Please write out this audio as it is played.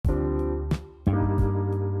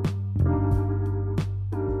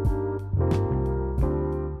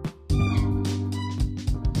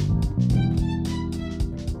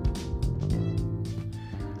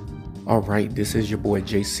All right, this is your boy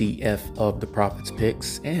JCF of the Prophet's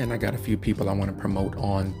Picks, and I got a few people I want to promote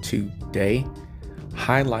on today,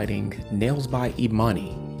 highlighting Nails by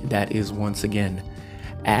Imani. That is once again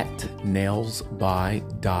at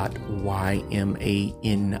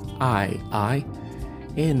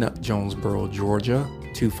nailsby.ymanii in Jonesboro, Georgia,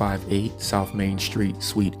 258 South Main Street,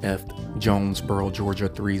 Suite F, Jonesboro, Georgia,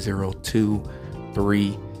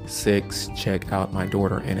 30236. Check out my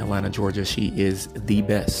daughter in Atlanta, Georgia. She is the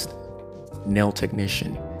best nail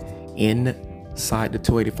technician inside the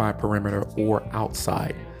 285 perimeter or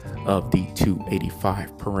outside of the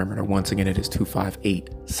 285 perimeter. Once again, it is 258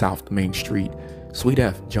 South Main Street, Suite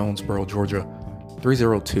F, Jonesboro, Georgia,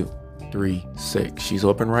 30236. She's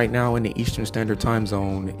open right now in the Eastern Standard Time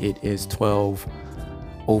Zone. It is 12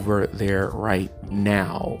 over there right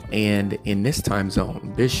now. And in this time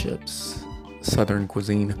zone, Bishop's Southern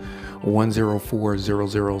Cuisine,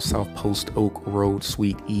 10400 South Post Oak Road,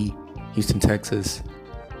 Suite E, Houston, Texas,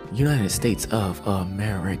 United States of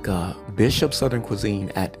America. Bishop Southern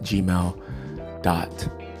Cuisine at gmail.com.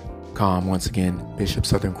 Once again, Bishop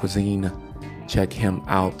Southern Cuisine. Check him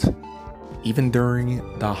out even during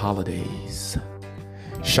the holidays.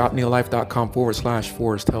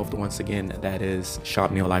 shopneolife.com/Forest Health. Once again, that is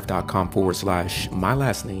shopneolife.com/ my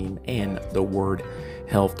last name and the word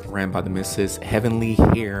health, ran by the Mrs. Heavenly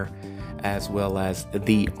Hair, as well as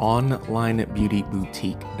the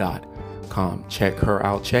onlinebeautyboutique.com. Check her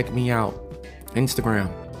out. Check me out. Instagram,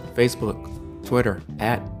 Facebook, Twitter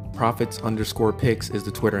at Prophets_Picks is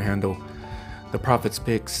the Twitter handle. The Prophets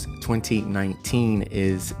Picks 2019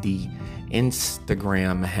 is the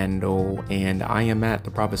Instagram handle, and I am at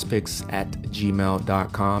the Prophets Picks at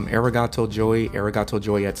gmail.com. Arigato Joy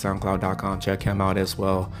at soundcloud.com. Check him out as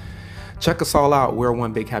well. Check us all out. We're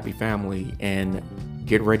one big happy family, and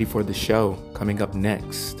get ready for the show coming up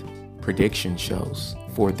next. Prediction shows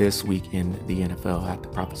for this week in the NFL at the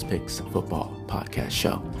Prophets Picks Football Podcast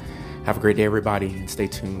Show. Have a great day, everybody, and stay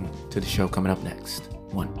tuned to the show coming up next.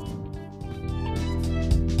 One.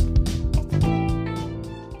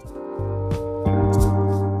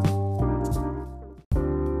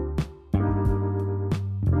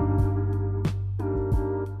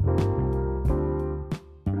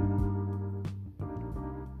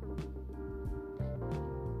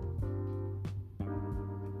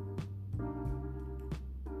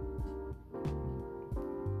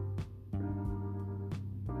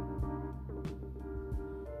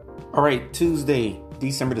 All right, Tuesday,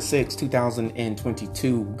 December the 6th,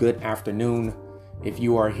 2022. Good afternoon. If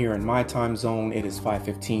you are here in my time zone, it is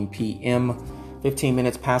 5:15 p.m., 15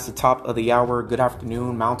 minutes past the top of the hour. Good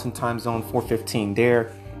afternoon, Mountain Time Zone, 4:15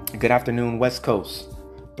 there. Good afternoon, West Coast,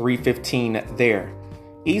 3:15 there.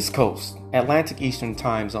 East Coast, Atlantic Eastern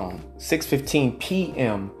Time Zone, 6:15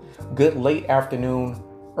 p.m. Good late afternoon,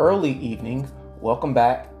 early evening. Welcome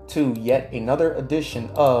back to yet another edition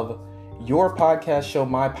of your podcast show,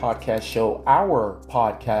 my podcast show, our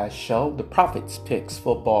podcast show, the Prophets Picks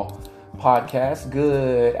Football Podcast.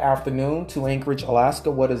 Good afternoon to Anchorage,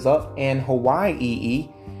 Alaska. What is up? And Hawaii.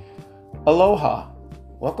 Aloha.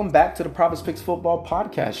 Welcome back to the Prophets Picks Football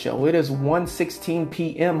Podcast Show. It is 1:16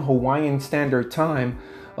 p.m. Hawaiian Standard Time.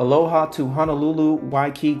 Aloha to Honolulu,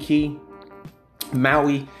 Waikiki,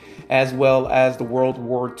 Maui, as well as the World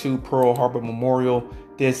War II Pearl Harbor Memorial.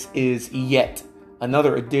 This is yet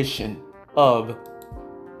another edition of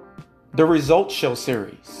the Results Show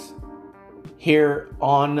series here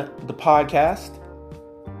on the podcast.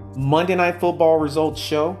 Monday Night Football Results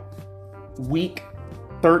Show, Week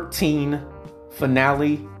 13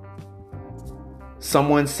 finale.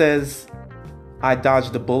 Someone says I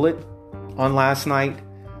dodged a bullet on last night.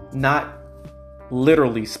 Not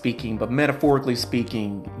literally speaking, but metaphorically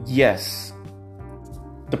speaking, yes,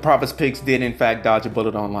 the Prophets Picks did in fact dodge a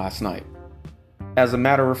bullet on last night. As a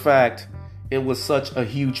matter of fact, it was such a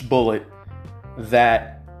huge bullet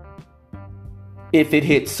that if it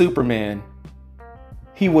hit Superman,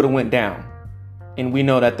 he would have went down. And we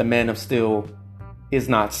know that the Man of Steel is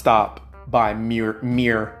not stopped by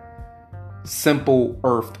mere simple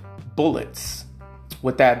earth bullets.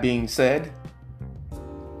 With that being said,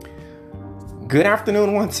 good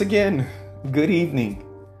afternoon once again. Good evening.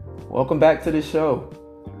 Welcome back to the show.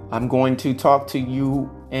 I'm going to talk to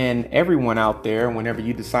you and everyone out there, whenever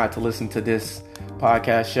you decide to listen to this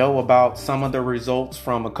podcast show, about some of the results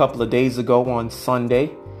from a couple of days ago on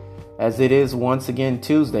Sunday, as it is once again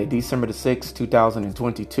Tuesday, December the 6th,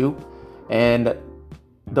 2022. And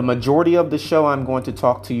the majority of the show, I'm going to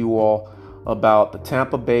talk to you all about the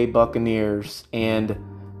Tampa Bay Buccaneers and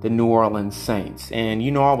the New Orleans Saints. And you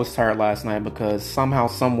know, I was tired last night because somehow,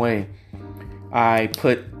 some way, I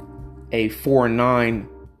put a 4-9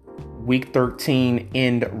 Week 13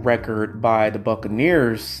 end record by the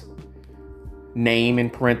Buccaneers name in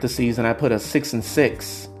parentheses, and I put a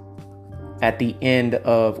 6-6 at the end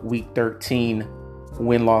of Week 13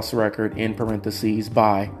 win-loss record in parentheses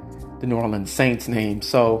by the New Orleans Saints name.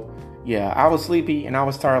 So, yeah, I was sleepy and I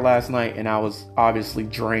was tired last night, and I was obviously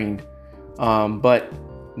drained. But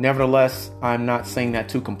nevertheless, I'm not saying that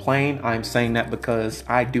to complain. I'm saying that because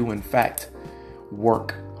I do, in fact,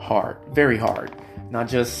 work hard, very hard, not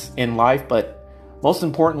just in life, but most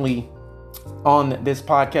importantly on this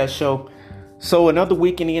podcast show. So another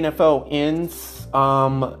week in the NFL ends.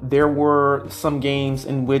 There were some games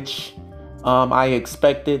in which I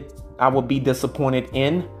expected I would be disappointed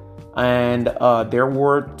in, and there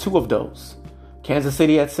were two of those. Kansas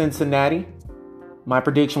City at Cincinnati. My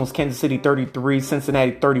prediction was Kansas City 33,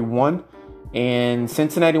 Cincinnati 31, and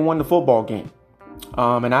Cincinnati won the football game.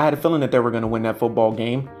 And I had a feeling that they were going to win that football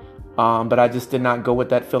game, but I just did not go with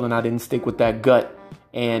that feeling. I didn't stick with that gut.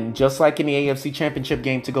 And just like in the AFC Championship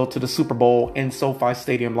game to go to the Super Bowl in SoFi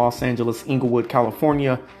Stadium, Los Angeles, Inglewood,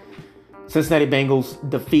 California, Cincinnati Bengals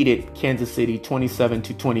defeated Kansas City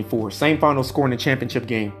 27-24. Same final score in the championship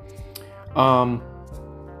game.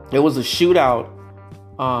 It was a shootout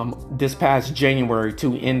this past January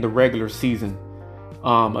to end the regular season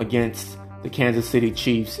against the Kansas City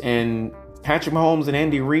Chiefs. And Patrick Mahomes and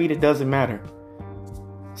Andy Reid, it doesn't matter.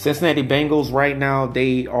 Cincinnati Bengals right now,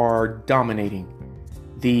 they are dominating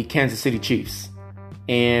the Kansas City Chiefs.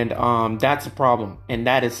 And that's a problem. And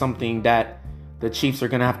that is something that the Chiefs are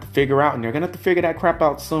going to have to figure out. And they're going to have to figure that crap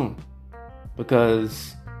out soon.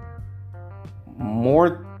 Because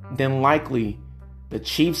more than likely, the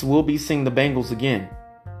Chiefs will be seeing the Bengals again.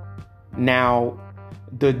 Now,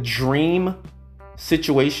 the dream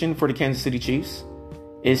situation for the Kansas City Chiefs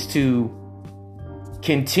is to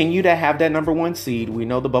continue to have that number one seed. We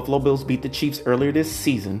know the Buffalo Bills beat the Chiefs earlier this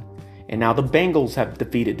season, and now the Bengals have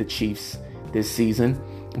defeated the Chiefs this season,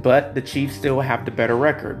 but the Chiefs still have the better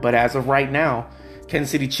record. But as of right now,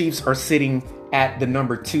 Kansas City Chiefs are sitting at the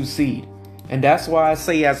number 2 seed. And that's why I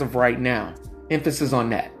say as of right now, emphasis on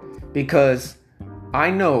that, because I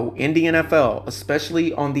know in the NFL,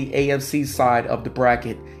 especially on the AFC side of the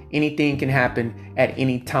bracket, anything can happen at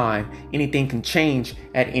any time. Anything can change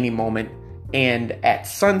at any moment. And at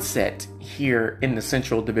sunset here in the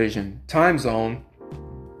Central Division time zone,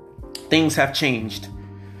 things have changed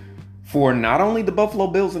for not only the Buffalo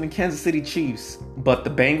Bills and the Kansas City Chiefs, but the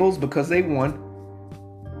Bengals because they won,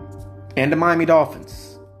 and the Miami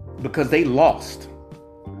Dolphins because they lost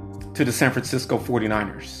to the San Francisco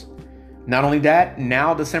 49ers. Not only that,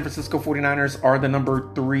 now the San Francisco 49ers are the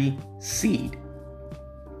number 3 seed.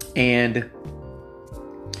 And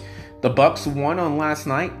the Bucks won on last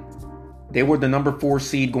night. They were the number 4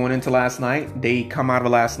 seed going into last night. They come out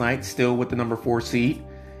of last night still with the number 4 seed.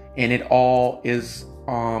 And it all is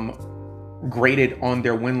graded on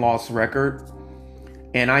their win-loss record.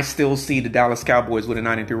 And I still see the Dallas Cowboys with a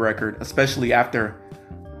 9-3 record, especially after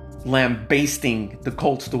lambasting the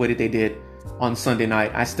Colts the way that they did on Sunday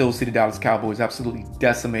night. I still see the Dallas Cowboys absolutely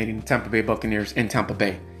decimating the Tampa Bay Buccaneers in Tampa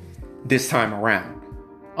Bay this time around.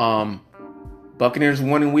 Buccaneers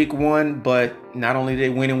won in week 1, but not only did they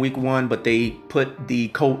win in week 1, but they put the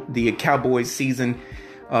Cowboys season,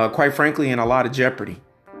 quite frankly, in a lot of jeopardy.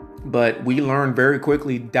 But we learned very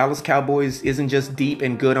quickly, Dallas Cowboys isn't just deep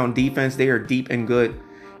and good on defense. They are deep and good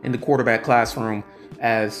in the quarterback classroom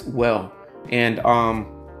as well. And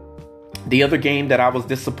the other game that I was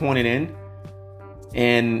disappointed in,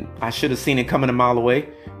 and I should have seen it coming a mile away,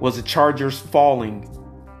 was the Chargers falling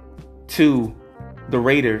to the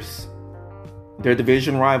Raiders, their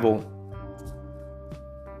division rival,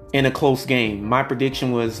 in a close game. My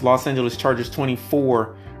prediction was Los Angeles Chargers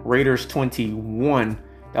 24, Raiders 21.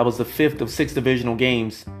 That was the 5th of 6 divisional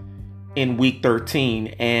games in week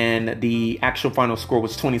 13. And the actual final score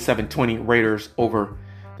was 27-20 Raiders over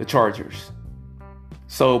the Chargers.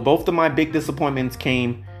 So both of my big disappointments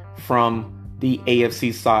came from the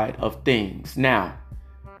AFC side of things. Now,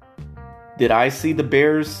 did I see the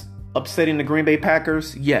Bears upsetting the Green Bay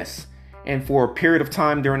Packers? Yes. And for a period of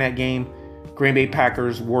time during that game, Green Bay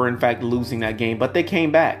Packers were in fact losing that game, but they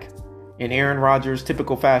came back in Aaron Rodgers'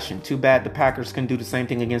 typical fashion. Too bad the Packers can do the same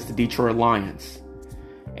thing against the Detroit Lions.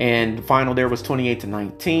 And the final there was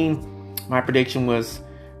 28-19. My prediction was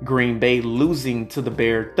Green Bay losing to the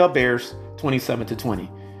Bears 27-20.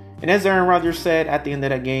 And as Aaron Rodgers said at the end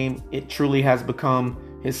of that game, it truly has become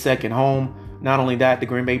his second home. Not only that, the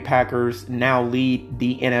Green Bay Packers now lead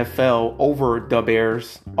the NFL over the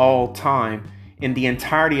Bears all time in the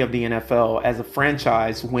entirety of the NFL as a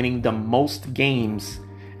franchise, winning the most games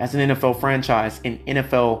as an NFL franchise in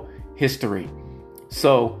NFL history.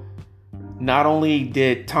 So Not only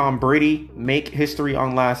did Tom Brady make history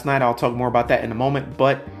on last night, I'll talk more about that in a moment,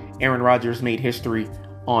 but Aaron Rodgers made history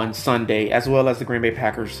on Sunday, as well as the Green Bay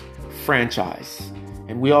Packers franchise.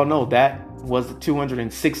 And we all know that was the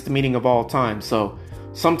 206th meeting of all time. So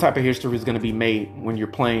some type of history is going to be made when you're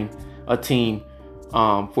playing a team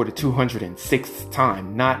for the 206th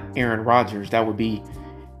time. Not Aaron Rodgers. That would be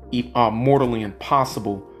mortally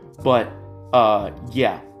impossible. But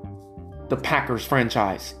yeah, the Packers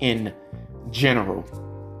franchise in general.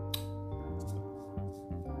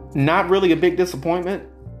 Not really a big disappointment,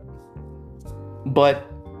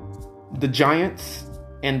 but the Giants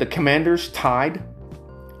and the Commanders tied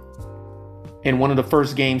in one of the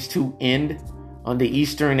first games to end on the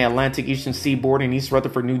Atlantic Eastern Seaboard in East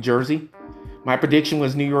Rutherford, New Jersey. My prediction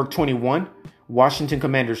was New York 21, Washington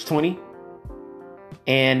Commanders 20,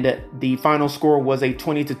 and the final score was a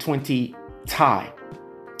 20-20 tie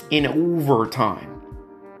in overtime.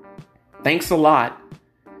 Thanks a lot,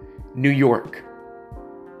 New York.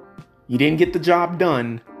 You didn't get the job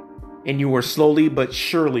done, and you were slowly but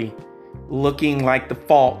surely looking like the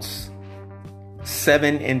false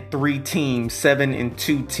 7-3 team,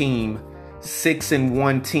 7-2 team,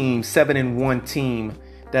 6-1 team, 7-1 team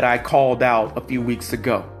that I called out a few weeks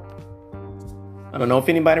ago. I don't know if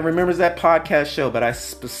anybody remembers that podcast show, but I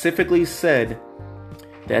specifically said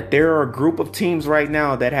that there are a group of teams right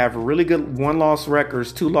now that have really good 1-loss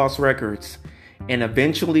records, 2-loss records, and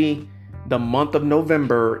eventually the month of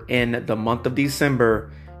November and the month of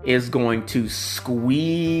December is going to squeeze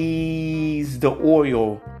the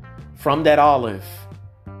oil from that olive,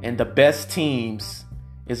 and the best teams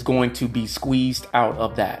is going to be squeezed out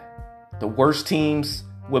of that. The worst teams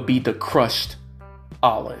will be the crushed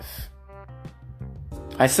olive.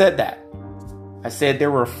 I said that. I said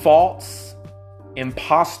there were false,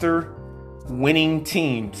 imposter winning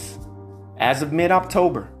teams as of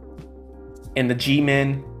mid-October, and the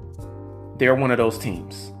G-Men, they're one of those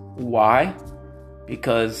teams. Why?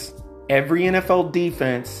 Because every NFL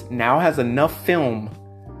defense now has enough film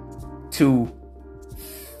to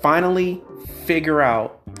finally figure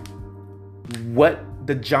out what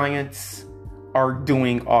the Giants are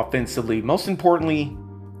doing offensively. Most importantly,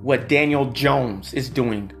 what Daniel Jones is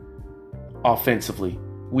doing offensively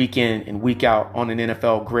week in and week out on an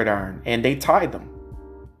NFL gridiron. And they tied them.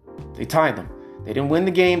 They didn't win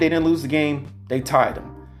the game. They didn't lose the game. They tied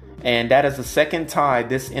them. And that is the second tie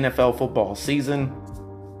this NFL football season.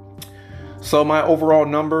 So my overall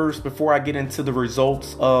numbers, before I get into the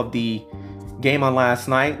results of the game on last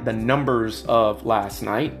night, the numbers of last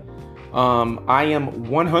night, I am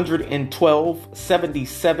 112,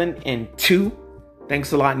 77, and 2.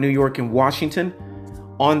 Thanks a lot, New York and Washington,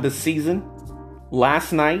 on the season.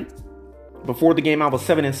 Last night, before the game, I was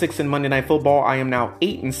 7-6 in Monday Night Football. I am now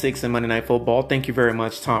 8-6 in Monday Night Football. Thank you very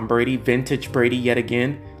much, Tom Brady. Vintage Brady yet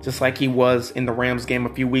again, just like he was in the Rams game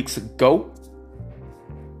a few weeks ago.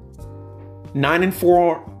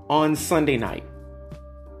 9-4 on Sunday night.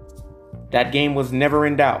 That game was never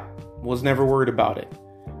in doubt. Was never worried about it.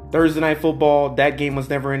 Thursday Night Football, that game was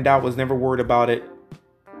never in doubt. Was never worried about it.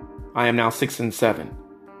 I am now 6-7.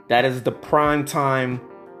 That is the prime time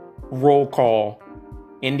roll call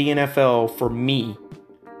in the NFL for me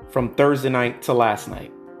from Thursday night to last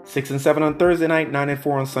night. 6-7 on Thursday night, 9-4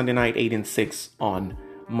 on Sunday night, 8-6 on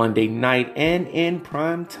Monday night. And in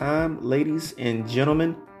prime time, ladies and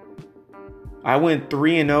gentlemen, I went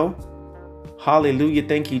 3-0. Hallelujah.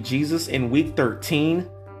 Thank you, Jesus. In week 13,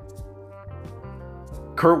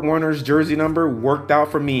 Kurt Warner's jersey number worked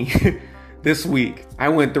out for me this week. I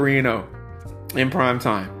went 3-0 in prime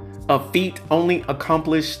time. A feat only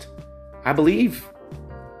accomplished, I believe,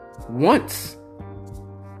 once.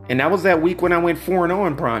 And that was that week when I went 4-0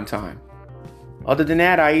 in prime time. Other than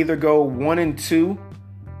that, I either go 1-2,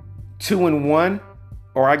 2-1,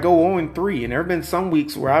 or I go 0-3. And there have been some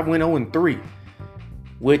weeks where I went 0-3,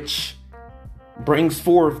 which brings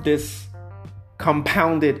forth this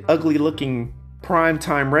compounded, ugly-looking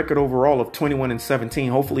primetime record overall of 21-17.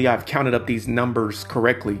 Hopefully, I've counted up these numbers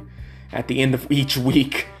correctly at the end of each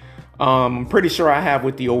week. I'm pretty sure I have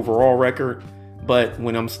with the overall record, but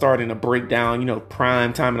when I'm starting to break down,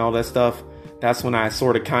 prime time and all that stuff, that's when I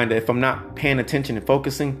sort of kind of, if I'm not paying attention and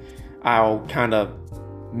focusing, I'll kind of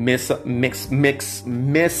miss a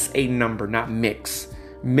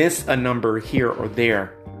number here or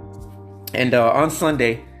there. And on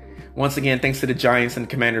Sunday, once again, thanks to the Giants and the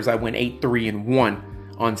Commanders, I went 8-3-1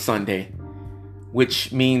 on Sunday,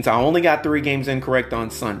 which means I only got 3 games incorrect on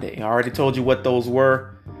Sunday. I already told you what those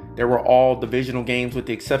were. They were all divisional games with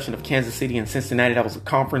the exception of Kansas City and Cincinnati. That was a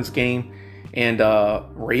conference game. And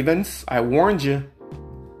Ravens, I warned you,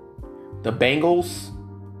 the Bengals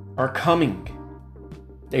are coming.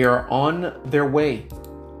 They are on their way.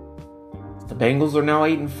 The Bengals are now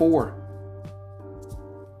 8-4.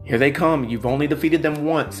 Here they come. You've only defeated them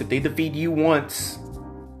once. If they defeat you once,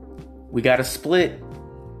 we got to split.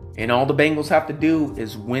 And all the Bengals have to do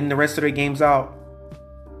is win the rest of their games out.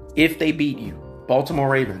 If they beat you, Baltimore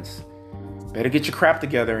Ravens, better get your crap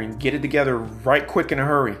together and get it together right quick in a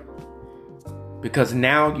hurry. Because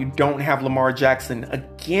now you don't have Lamar Jackson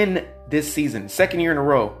again this season. Second year in a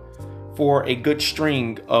row for a good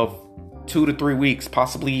string of 2 to 3 weeks,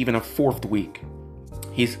 possibly even a fourth week.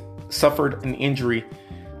 He's suffered an injury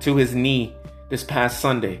to his knee this past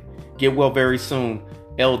Sunday. Get well very soon,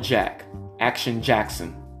 L-Jack, Action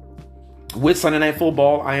Jackson. With Sunday Night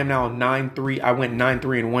Football, I am now 9-3. I went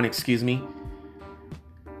 9-3-1,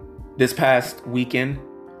 this past weekend.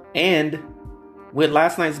 And with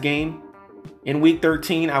last night's game, in week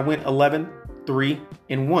 13, I went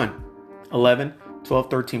 11-3-1. 11, 12,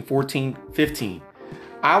 13, 14, 15.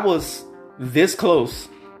 I was this close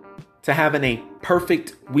to having a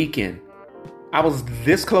perfect weekend. I was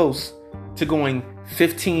this close to going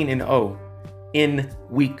 15-0 in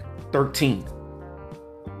week 13.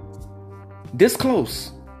 This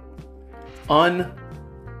close.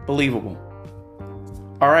 Unbelievable.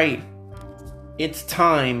 All right. It's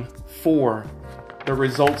time for the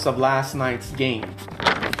results of last night's game.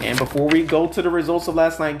 And before we go to the results of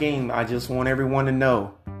last night's game, I just want everyone to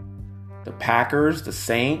know the Packers, the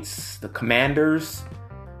Saints, the Commanders.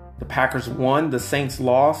 The Packers won, the Saints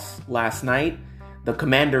lost last night. The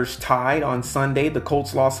Commanders tied on Sunday. The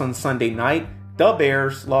Colts lost on Sunday night. The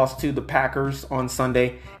Bears lost to the Packers on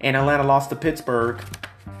Sunday. And Atlanta lost to Pittsburgh.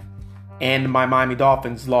 And my Miami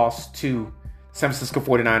Dolphins lost to San Francisco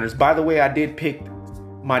 49ers. By the way, I did pick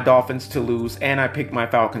my Dolphins to lose, and I picked my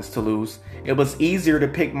Falcons to lose. It was easier to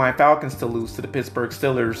pick my Falcons to lose to the Pittsburgh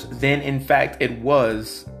Steelers than, in fact, it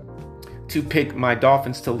was to pick my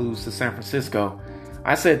Dolphins to lose to San Francisco.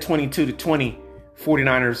 I said 22-20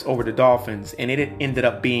 49ers over the Dolphins, and it ended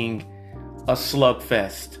up being a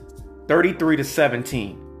slugfest.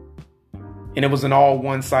 33-17. And it was an all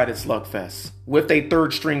one-sided slugfest with a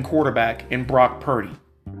third-string quarterback in Brock Purdy.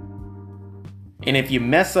 And if you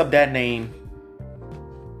mess up that name,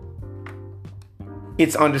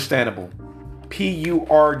 it's understandable. Purdy. You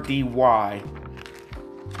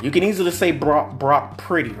can easily say Brock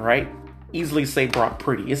Purdy, right? Easily say Brock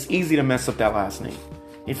Purdy. It's easy to mess up that last name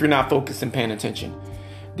if you're not focused and paying attention.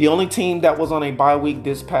 The only team that was on a bye week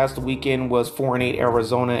this past weekend was 4-8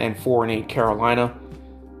 Arizona and 4-8 Carolina.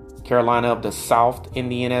 Carolina of the South in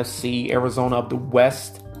the NFC, Arizona of the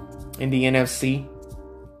West in the NFC.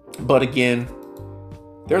 But again,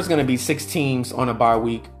 there's going to be 6 teams on a bye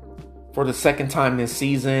week for the second time this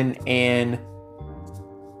season and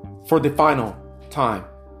for the final time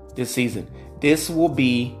this season. This will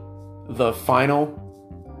be the final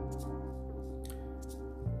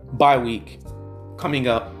bye week coming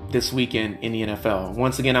up this weekend in the NFL.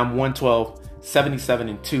 Once again, I'm 112,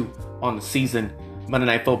 77-2 on the season. Monday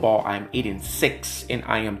Night Football, I am 8-6, and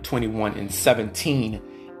I am 21-17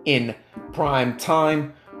 in prime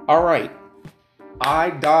time. All right, I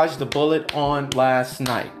dodged the bullet on last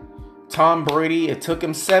night. Tom Brady, it took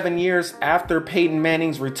him 7 years after Peyton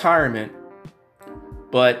Manning's retirement.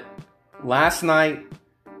 But last night,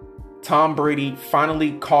 Tom Brady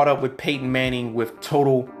finally caught up with Peyton Manning with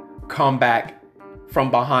total comeback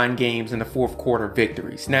from behind games in the fourth quarter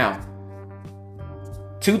victories. Now,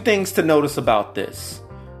 2 things to notice about this.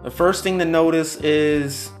 The first thing to notice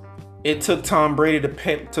is it took Tom Brady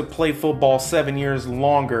to play football 7 years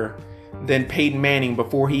longer than Peyton Manning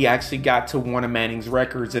before he actually got to one of Manning's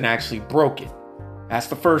records and actually broke it. That's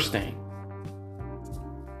the first thing.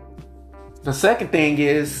 The second thing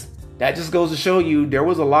is that just goes to show you there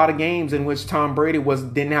was a lot of games in which Tom Brady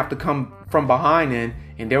didn't have to come from behind in,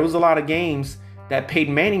 and there was a lot of games that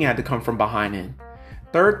Peyton Manning had to come from behind in.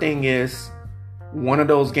 Third thing is one of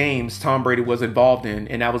those games Tom Brady was involved in,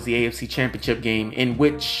 and that was the AFC Championship game in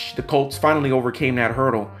which the Colts finally overcame that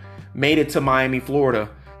hurdle, made it to Miami, Florida,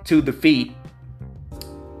 to defeat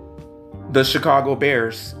the Chicago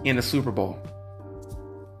Bears in the Super Bowl.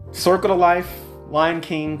 Circle of life, Lion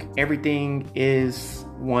King, everything is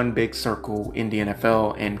one big circle in the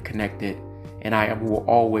NFL and connected, and I will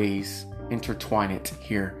always intertwine it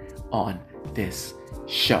here on this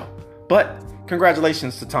show. But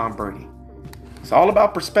congratulations to Tom Brady. It's all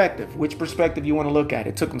about perspective. Which perspective you want to look at?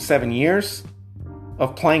 It took him 7 years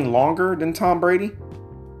of playing longer than Tom Brady.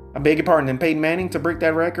 I beg your pardon, than Peyton Manning to break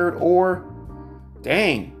that record. Or,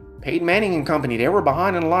 dang, Peyton Manning and company, they were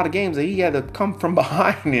behind in a lot of games that he had to come from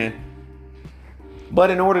behind in. But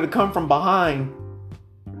in order to come from behind,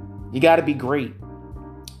 you got to be great.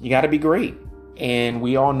 You got to be great. And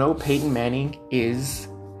we all know Peyton Manning is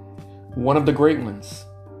one of the great ones.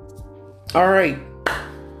 All right.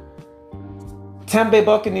 Tampa Bay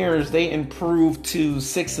Buccaneers, they improved to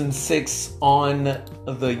 6-6 on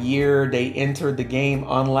the year. They entered the game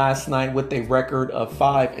on last night with a record of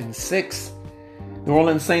 5-6. New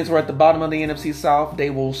Orleans Saints were at the bottom of the NFC South. They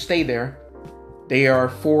will stay there. They are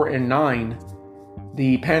 4-9.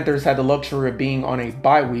 The Panthers had the luxury of being on a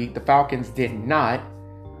bye week. The Falcons did not.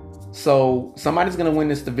 So somebody's going to win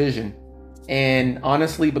this division. And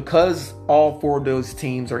honestly, because all four of those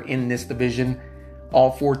teams are in this division,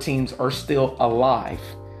 all four teams are still alive.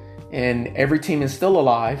 And every team is still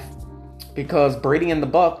alive because Brady and the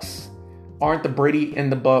Bucks aren't the Brady and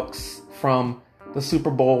the Bucks from the Super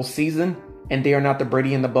Bowl season, and they are not the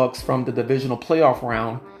Brady and the Bucks from the divisional playoff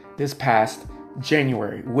round this past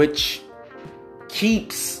January, which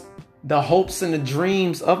keeps the hopes and the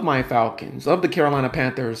dreams of my Falcons, of the Carolina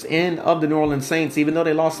Panthers, and of the New Orleans Saints, even though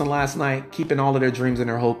they lost them last night, keeping all of their dreams and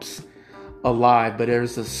their hopes alive. But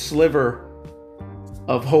there's a sliver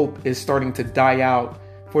of hope is starting to die out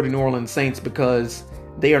for the New Orleans Saints because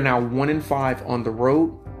they are now 1-5 on the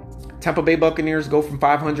road. Tampa Bay Buccaneers go from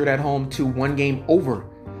 500 at home to one game over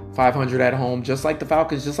 500 at home, just like the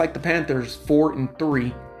Falcons, just like the Panthers.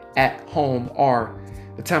 4-3 at home are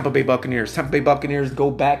the Tampa Bay Buccaneers. Tampa Bay Buccaneers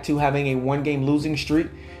go back to having a one-game losing streak.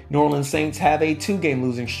 New Orleans Saints have a two-game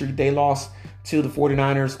losing streak. They lost to the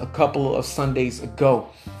 49ers a couple of Sundays ago.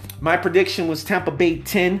 My prediction was Tampa Bay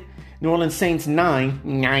 10, New Orleans Saints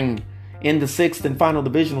 9 in the sixth and final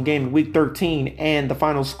divisional game in Week 13, and the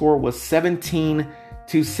final score was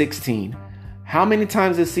 17-16. How many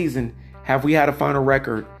times this season have we had a final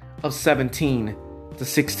record of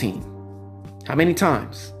 17-16? How many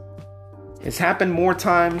times? It's happened more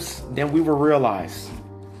times than we will realize.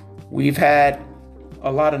 We've had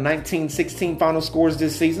a lot of 19-16 final scores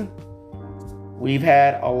this season. We've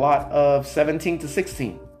had a lot of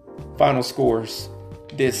 17-16 final scores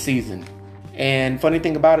this season. And funny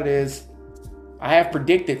thing about it is, I have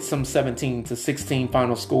predicted some 17-16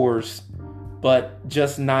 final scores, but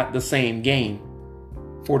just not the same game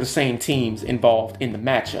for the same teams involved in the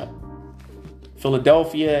matchup.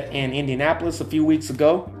 Philadelphia and Indianapolis a few weeks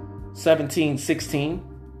ago, 17-16.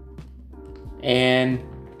 And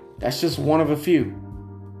that's just one of a few.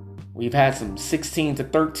 We've had some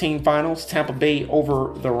 16-13 finals, Tampa Bay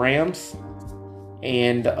over the Rams.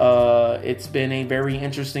 And it's been a very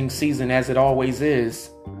interesting season, as it always is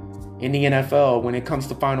in the NFL when it comes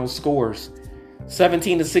to final scores.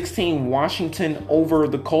 17-16, Washington over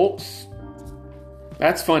the Colts.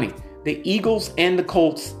 That's funny. The Eagles and the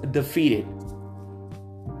Colts defeated.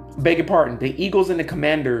 Beg your pardon. The Eagles and the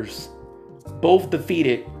Commanders both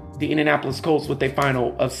defeated the Indianapolis Colts with a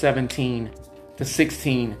final of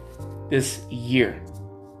 17-16 this year.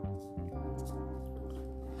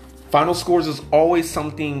 Final scores is always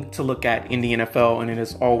something to look at in the NFL, and it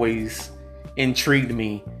has always intrigued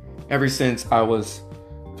me ever since I was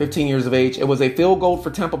 15 years of age. It was a field goal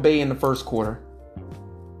for Tampa Bay in the first quarter.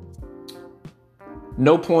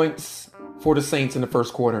 No points for the Saints in the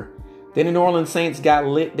first quarter. Then the New Orleans Saints got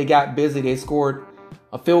lit. They got busy. They scored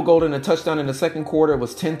a field goal and a touchdown in the second quarter. It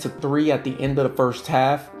was 10-3 at the end of the first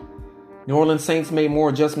half. New Orleans Saints made more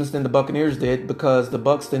adjustments than the Buccaneers did because the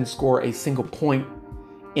Bucs didn't score a single point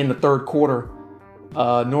in the third quarter.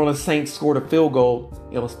 New Orleans Saints scored a field goal.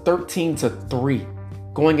 It was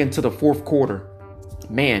 13-3 going into the fourth quarter.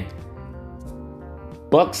 Man,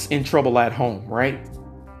 Bucs in trouble at home, right?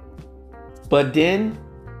 But then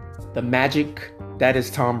the magic that is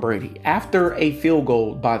Tom Brady. After a field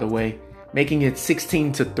goal, by the way, making it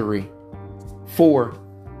 16-3 for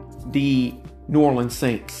the New Orleans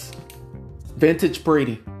Saints. Vintage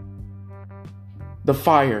Brady. The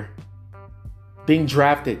fire. Being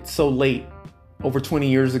drafted so late, over 20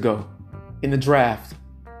 years ago, in the draft.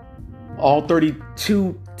 All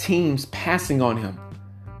 32 teams passing on him.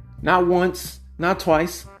 Not once, not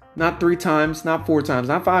twice, not 3 times, not 4 times,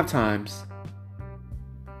 not 5 times.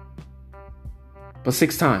 But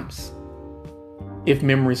 6 times, if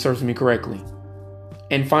memory serves me correctly.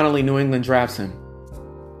 And finally, New England drafts him.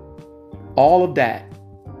 All of that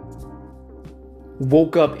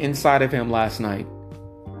woke up inside of him last night.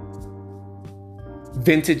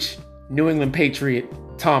 Vintage New England Patriot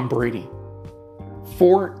Tom Brady.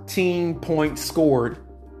 14 points scored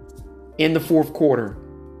in the fourth quarter,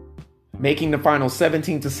 making the final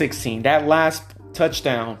 17-16. That last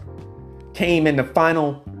touchdown came in the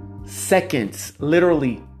final seconds,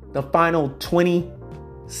 literally the final 20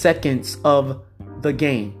 seconds of the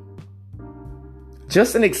game.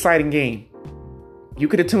 Just an exciting game. You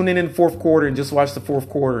could have tuned in the fourth quarter and just watched the fourth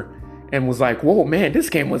quarter and was like, whoa, man, this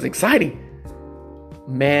game was exciting.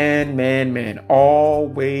 Man.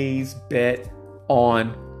 Always bet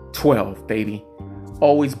on 12, baby.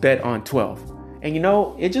 Always bet on 12. And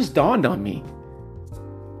it just dawned on me.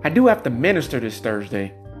 I do have to minister this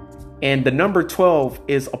Thursday. And the number 12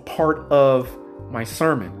 is a part of my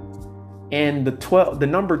sermon. And the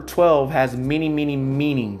number 12 has many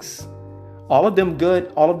meanings. All of them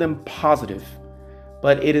good, all of them positive.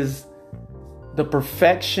 But it is the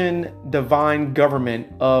perfection, divine government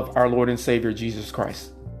of our Lord and Savior, Jesus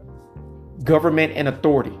Christ. Government and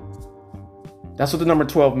authority. That's what the number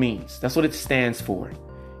 12 means. That's what it stands for.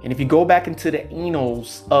 And if you go back into the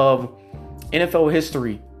annals of NFL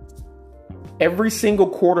history, every single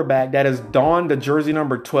quarterback that has donned the jersey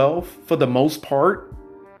number 12, for the most part,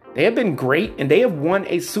 they have been great and they have won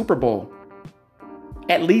a Super Bowl.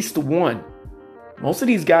 At least one. Most of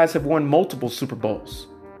these guys have won multiple Super Bowls.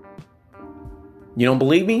 You don't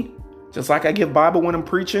believe me? Just like I give Bible when I'm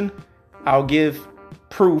preaching, I'll give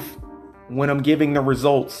proof when I'm giving the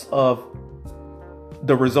results of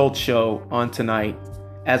the results show on tonight,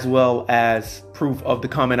 as well as proof of the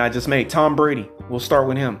comment I just made. Tom Brady, we'll start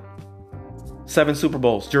with him. 7 Super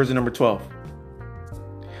Bowls, jersey number 12.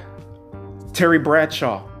 Terry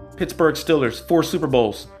Bradshaw, Pittsburgh Steelers, 4 Super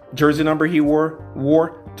Bowls, jersey number he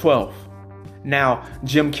wore 12. Now,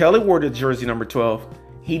 Jim Kelly wore the jersey number 12.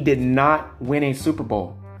 He did not win a Super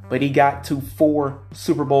Bowl, but he got to 4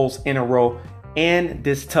 Super Bowls in a row. And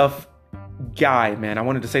this tough guy, man, I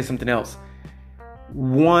wanted to say something else,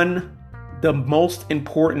 won the most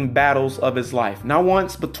important battles of his life. Not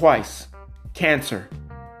once, but twice. Cancer.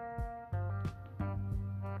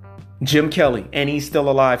 Jim Kelly, and he's still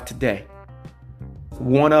alive today.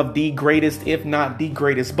 One of the greatest, if not the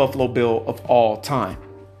greatest, Buffalo Bill of all time.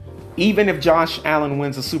 Even if Josh Allen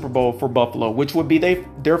wins a Super Bowl for Buffalo, which would be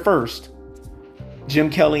their first, Jim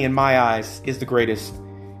Kelly, in my eyes, is the greatest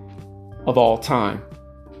of all time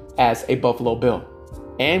as a Buffalo Bill.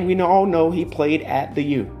 And we all know he played at the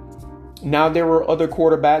U. Now, there were other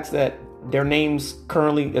quarterbacks that their names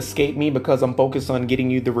currently escape me because I'm focused on getting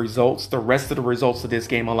you the rest of the results of this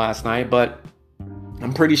game on last night. But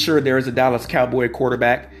I'm pretty sure there is a Dallas Cowboy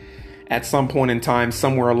quarterback at some point in time,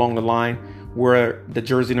 somewhere along the line, where the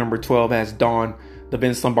jersey number 12 has donned the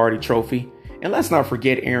Vince Lombardi trophy. And let's not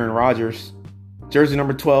forget Aaron Rodgers, jersey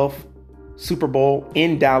number 12, Super Bowl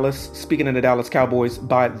in Dallas. Speaking of the Dallas Cowboys,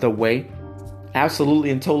 by the way,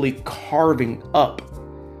 absolutely and totally carving up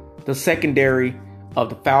the secondary of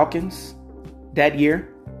the Falcons that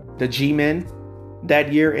year, the G-Men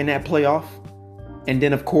that year in that playoff. And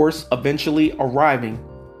then, of course, eventually arriving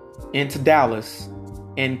into Dallas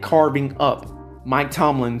and carving up Mike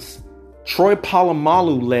Tomlin's Troy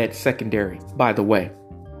Polamalu-led secondary, by the way.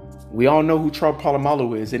 We all know who Troy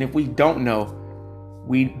Polamalu is. And if we don't know,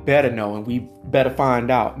 we better know, and we better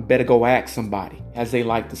find out, better go ask somebody, as they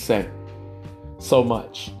like to say so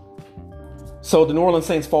much. So the New Orleans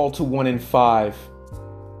Saints fall to 1-5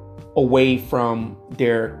 away from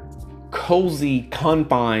their cozy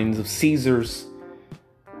confines of Caesars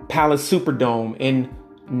Palace Superdome in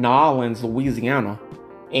New Orleans, Louisiana.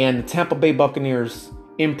 And the Tampa Bay Buccaneers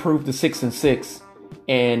improved to 6-6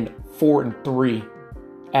 and 4-3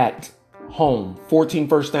 at home. 14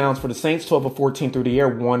 first downs for the Saints, 12 of 14 through the air,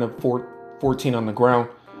 1 of 14 on the ground.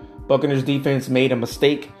 Buccaneers defense made a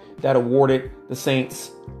mistake that awarded the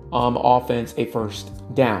Saints offense a first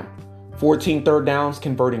down. 14 third downs,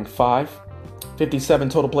 converting 5. 57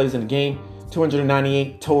 total plays in the game.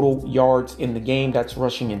 298 total yards in the game. That's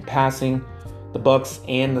rushing and passing. The Bucs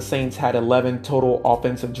and the Saints had 11 total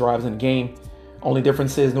offensive drives in the game. Only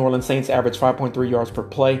difference is New Orleans Saints average 5.3 yards per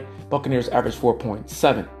play. Buccaneers average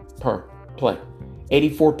 4.7 per play.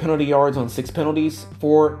 84 penalty yards on 6 penalties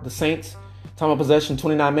for the Saints. Time of possession,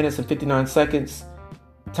 29 minutes and 59 seconds.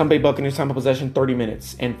 Tampa Bay Buccaneers time of possession, 30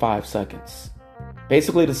 minutes and 5 seconds.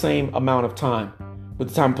 Basically the same amount of time with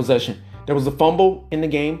the time of possession. There was a fumble in the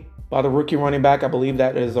game by the rookie running back. I believe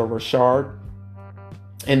that is a Rashard.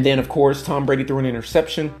 And then, of course, Tom Brady threw an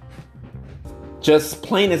interception. Just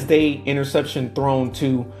plain as day interception thrown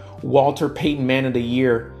to Walter Payton Man of the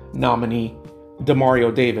Year nominee,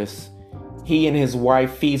 Demario Davis. He and his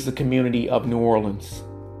wife feeds the community of New Orleans.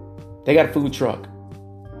 They got a food truck.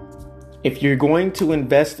 If you're going to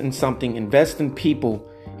invest in something, invest in people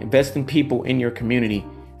in your community,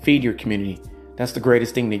 feed your community. That's the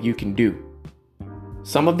greatest thing that you can do.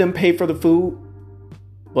 Some of them pay for the food,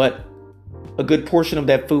 but a good portion of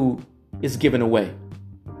that food is given away.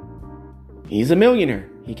 He's a millionaire.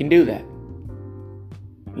 He can do that.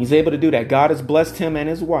 He's able to do that. God has blessed him and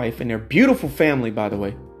his wife and their beautiful family, by the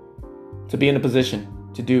way, to be in a position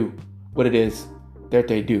to do what it is that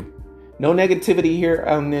they do. No negativity here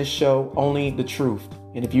on this show, only the truth.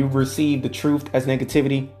 And if you receive the truth as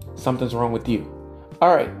negativity, something's wrong with you.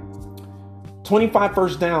 All right. 25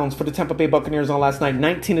 first downs for the Tampa Bay Buccaneers on last night.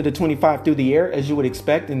 19 of the 25 through the air, as you would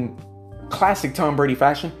expect in classic Tom Brady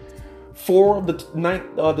fashion. 4 of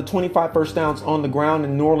the 25 first downs on the ground,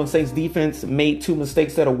 and New Orleans Saints defense made 2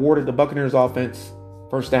 mistakes that awarded the Buccaneers offense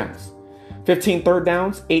first downs. 15 third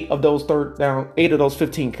downs, 8 of those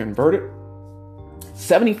 15 converted.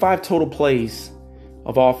 75 total plays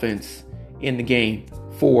of offense in the game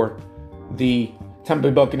for the Tampa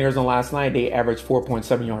Bay Buccaneers on last night. They averaged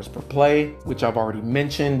 4.7 yards per play, which I've already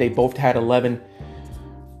mentioned. They both had 11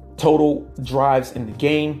 total drives in the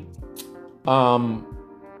game.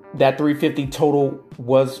 That 350 total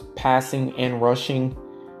was passing and rushing.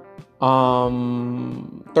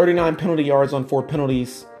 39 penalty yards on 4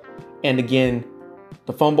 penalties. And again,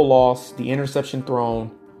 the fumble loss, the interception thrown,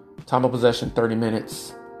 time of possession 30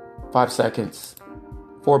 minutes, 5 seconds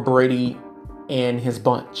for Brady and his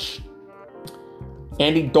bunch.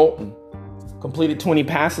 Andy Dalton completed 20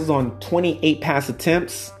 passes on 28 pass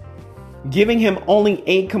attempts, giving him only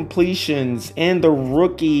 8 completions. And the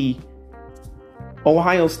rookie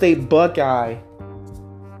Ohio State Buckeye,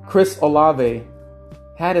 Chris Olave,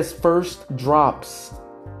 had his first drops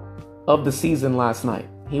of the season last night.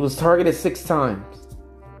 He was targeted 6 times.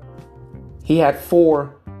 He had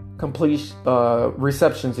 4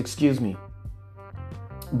 receptions,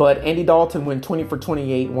 But Andy Dalton went 20 for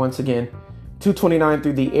 28 once again. 229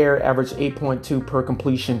 through the air, averaged 8.2 per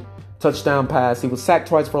completion. Touchdown pass. He was sacked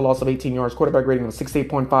twice for a loss of 18 yards. Quarterback rating of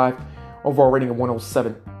 68.5. Overall rating of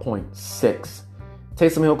 107.6.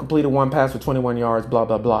 Taysom Hill completed 1 pass for 21 yards, blah,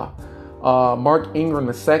 blah, blah. Mark Ingram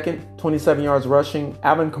II, 27 yards rushing.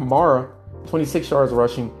 Alvin Kamara, 26 yards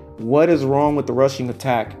rushing. What is wrong with the rushing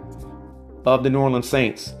attack of the New Orleans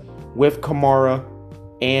Saints? With Kamara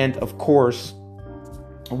and, of course,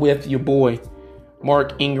 with your boy,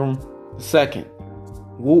 Mark Ingram II.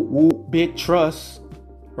 Whoop, whoop, big trust,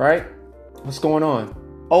 right? What's going on?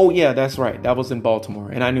 Oh, yeah, that's right. That was in Baltimore,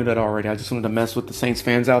 and I knew that already. I just wanted to mess with the Saints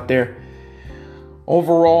fans out there.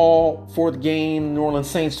 Overall, for the game, New Orleans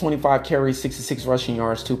Saints, 25 carries, 66 rushing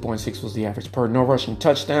yards, 2.6 was the average per. No rushing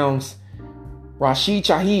touchdowns. Rashid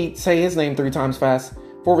Shaheed, say his name 3 times fast.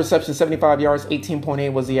 4 receptions, 75 yards,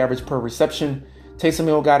 18.8 was the average per reception. Taysom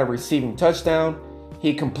Hill got a receiving touchdown.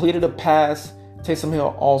 He completed a pass. Taysom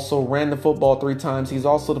Hill also ran the football 3 times. He's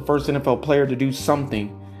also the first NFL player to do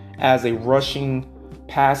something as a rushing,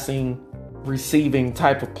 passing, receiving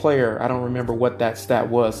type of player. I don't remember what that stat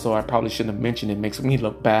was, so I probably shouldn't have mentioned it. It makes me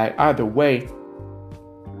look bad. Either way,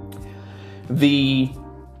 the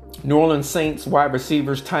New Orleans Saints wide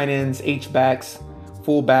receivers, tight ends, H-backs,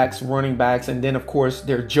 fullbacks, running backs, and then, of course,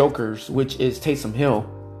 their jokers, which is Taysom Hill.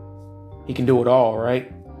 He can do it all,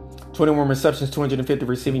 right? 21 receptions, 250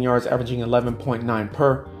 receiving yards, averaging 11.9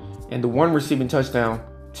 per. And the 1 receiving touchdown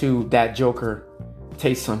to that joker,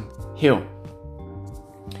 Taysom Hill.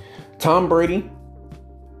 Tom Brady,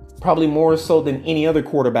 probably more so than any other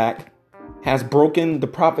quarterback, has broken the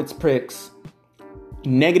Prophet's picks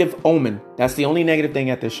negative omen. That's the only negative thing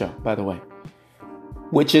at this show, by the way.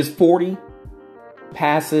 Which is 40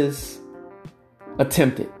 passes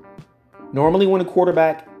attempted. Normally when a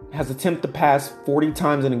quarterback has attempted to pass 40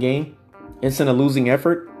 times in a game, it's in a losing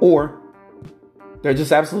effort, or they're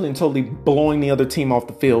just absolutely and totally blowing the other team off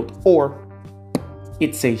the field, or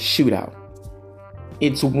it's a shootout.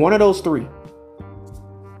 It's one of those 3.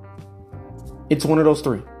 It's one of those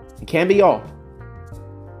 3. It can't be all.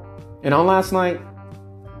 And on last night,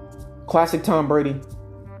 classic Tom Brady,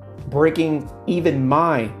 breaking even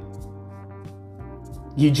my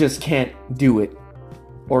you just can't do it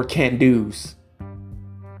or can't do's.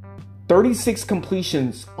 36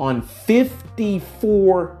 completions on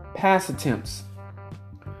 54 pass attempts.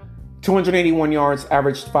 281 yards,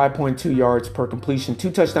 averaged 5.2 yards per completion. 2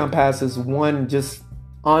 touchdown passes, 1 just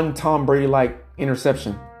on Tom Brady-like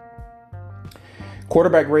interception.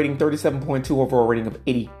 Quarterback rating 37.2, overall rating of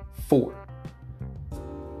 84.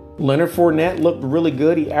 Leonard Fournette looked really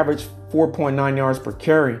good. He averaged 4.9 yards per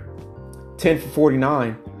carry, 10 for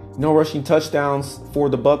 49. No rushing touchdowns for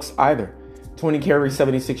the Bucs either. 20 carries,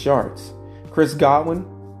 76 yards. Chris Godwin.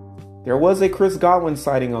 There was a Chris Godwin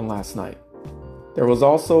sighting on last night. There was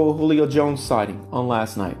also a Julio Jones sighting on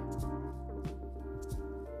last night.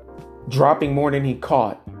 Dropping more than he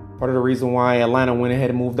caught. Part of the reason why Atlanta went ahead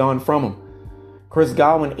and moved on from him. Chris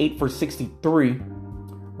Godwin, 8 for 63.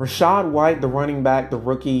 Rachaad White, the running back, the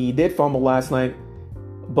rookie, he did fumble last night,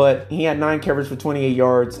 but he had 9 carries for 28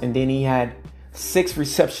 yards, and then he had 6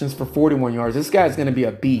 receptions for 41 yards. This guy's going to be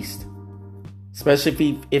a beast,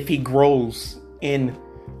 especially if he grows in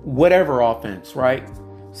whatever offense, right?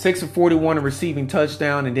 6 of 41 a receiving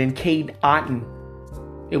touchdown, and then Cade Otton.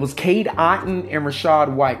 It was Cade Otton and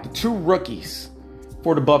Rachaad White, the two rookies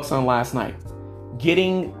for the Bucs on last night,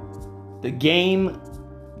 getting the game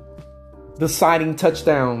deciding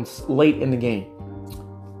touchdowns late in the game.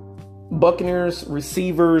 Buccaneers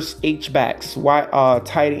receivers, H-backs,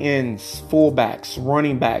 tight ends, fullbacks,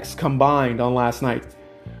 running backs combined on last night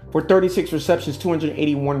for 36 receptions,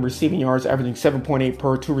 281 receiving yards, averaging 7.8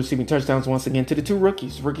 per, 2 receiving touchdowns once again to the two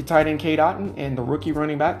rookies, rookie tight end Cade Otton and the rookie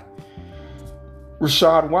running back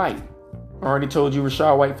Rachaad White. I already told you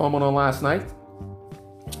Rachaad White fumbled on last night.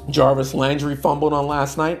 Jarvis Landry fumbled on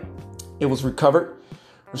last night. It was recovered.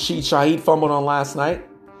 Rashid Shaheed fumbled on last night.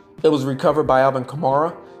 It was recovered by Alvin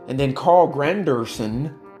Kamara. And then Carl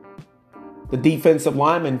Granderson, the defensive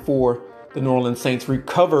lineman for the New Orleans Saints,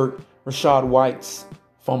 recovered Rachaad White's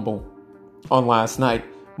fumble on last night.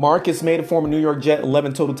 Marcus May, the former New York Jet,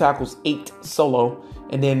 11 total tackles, 8 solo.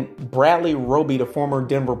 And then Bradley Roby, the former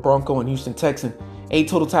Denver Bronco and Houston Texan, 8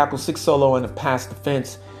 total tackles, 6 solo, and a pass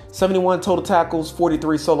defense. 71 total tackles,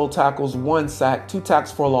 43 solo tackles, 1 sack, 2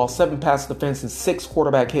 tackles for a loss, 7 pass defense, and 6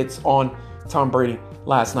 quarterback hits on Tom Brady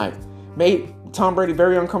last night. Made Tom Brady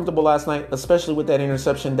very uncomfortable last night, especially with that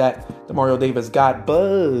interception that Demario Davis got.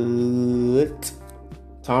 But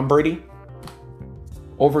Tom Brady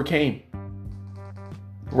overcame,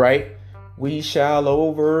 right? We shall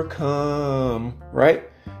overcome, right?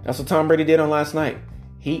 That's what Tom Brady did on last night.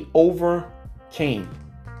 He overcame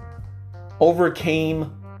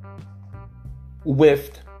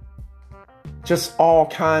with just all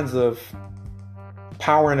kinds of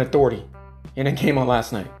power and authority in a game on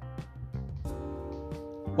last night.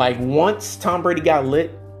 Like, once Tom Brady got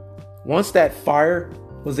lit, once that fire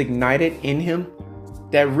was ignited in him,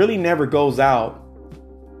 that really never goes out.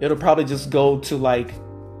 It'll probably just go to like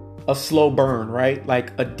a slow burn, right?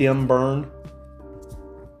 Like a dim burn.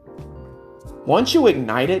 Once you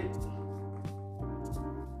ignite it,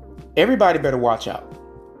 everybody better watch out.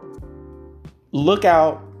 Look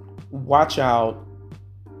out, watch out,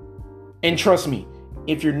 and trust me,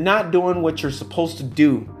 if you're not doing what you're supposed to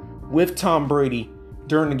do with Tom Brady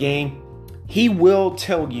during the game, he will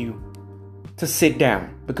tell you to sit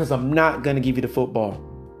down because I'm not going to give you the football.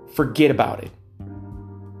 Forget about it.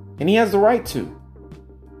 And he has the right to.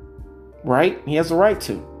 Right? He has the right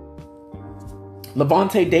to.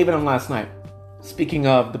 Levante David on last night. Speaking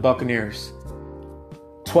of the Buccaneers,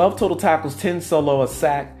 12 total tackles, 10 solo, a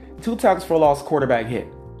sack, 2 tackles for a loss, quarterback hit.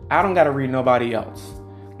 I don't got to read nobody else.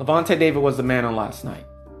 Levante David was the man on last night.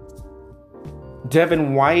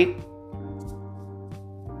 Devin White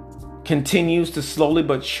continues to slowly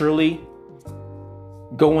but surely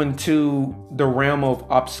go into the realm of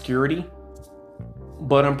obscurity,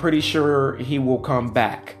 but I'm pretty sure he will come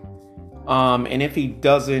back. And if he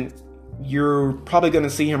doesn't, you're probably going to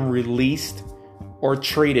see him released or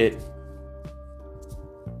traded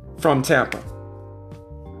from Tampa.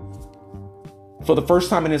 For the first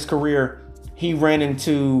time in his career, he ran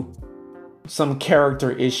into some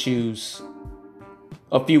character issues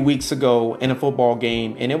a few weeks ago in a football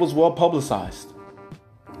game, and it was well publicized.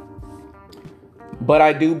 But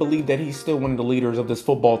I do believe that he's still one of the leaders of this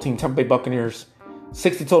football team. Tampa Bay Buccaneers,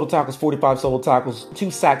 60 total tackles, 45 solo tackles,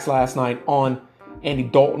 2 sacks last night on Andy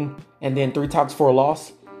Dalton, and then 3 tackles for a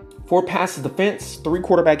loss, 4 passes defense, 3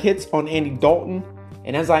 quarterback hits on Andy Dalton.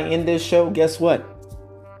 And as I end this show, guess what?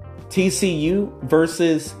 TCU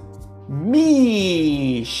versus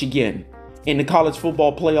Michigan in the college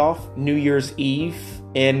football playoff, New Year's Eve.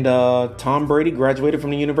 And Tom Brady graduated from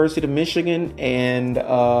the University of Michigan, and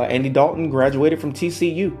Andy Dalton graduated from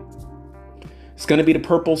TCU. It's going to be the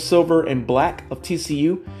purple, silver, and black of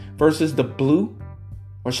TCU versus the blue,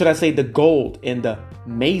 or should I say the gold and the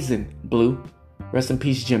amazing blue. Rest in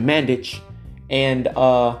peace, Jim Mandich. And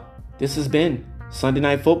this has been Sunday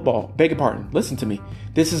Night Football. Beg your pardon. Listen to me.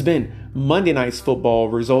 This has been Monday Night's Football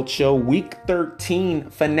Results Show, Week 13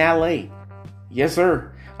 finale. Yes,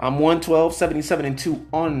 sir. I'm 112, 77, and 2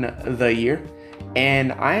 on the year.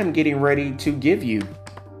 And I am getting ready to give you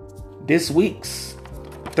this week's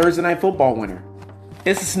Thursday Night Football winner.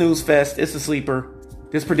 It's a snooze fest. It's a sleeper.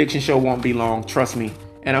 This prediction show won't be long. Trust me.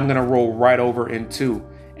 And I'm going to roll right over into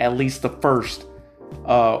at least the first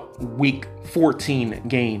Week 14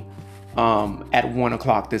 game at 1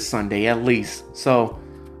 o'clock this Sunday, at least. So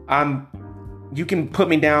you can put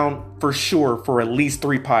me down for sure for at least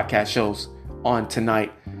 3 podcast shows on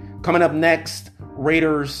tonight. Coming up next,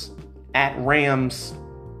 Raiders at Rams.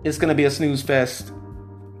 It's going to be a snooze fest.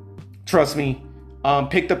 Trust me.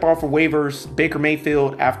 Picked up off of waivers Baker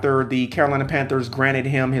Mayfield after the Carolina Panthers granted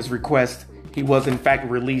him his request. He was in fact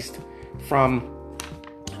released from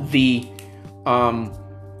the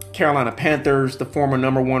Carolina Panthers, the former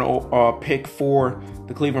number one pick for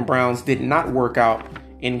the Cleveland Browns, did not work out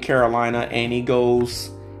in Carolina, and he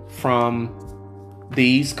goes from the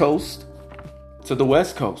East Coast to the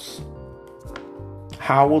West Coast.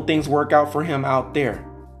 How will things work out for him out there?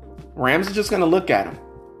 Rams are just going to look at him.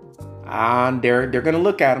 They're going to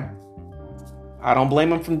look at him. I don't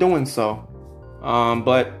blame him for doing so.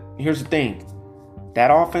 But here's the thing. That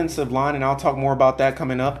offensive line, and I'll talk more about that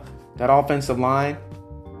coming up, that offensive line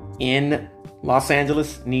in Los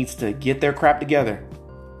Angeles needs to get their crap together.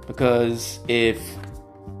 Because if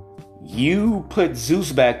you put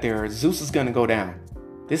Zeus back there, Zeus is going to go down.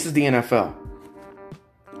 This is the NFL.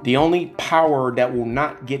 The only power that will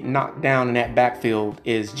not get knocked down in that backfield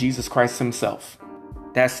is Jesus Christ himself.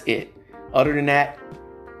 That's it. Other than that,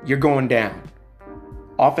 you're going down.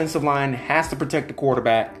 Offensive line has to protect the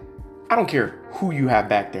quarterback. I don't care who you have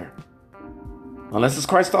back there. Unless it's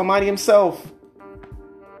Christ Almighty himself,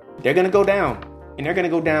 they're going to go down. And they're going to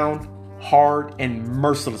go down hard and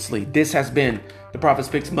mercilessly. This has been the Prophet's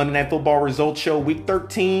Picks Monday Night Football Results Show Week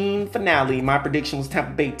 13 finale. My prediction was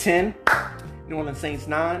Tampa Bay 10, New Orleans Saints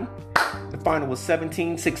 9. The final was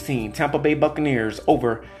 17-16. Tampa Bay Buccaneers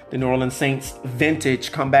over the New Orleans Saints.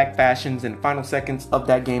 Vintage comeback fashions in the final seconds of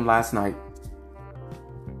that game last night.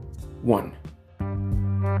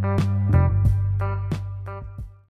 1.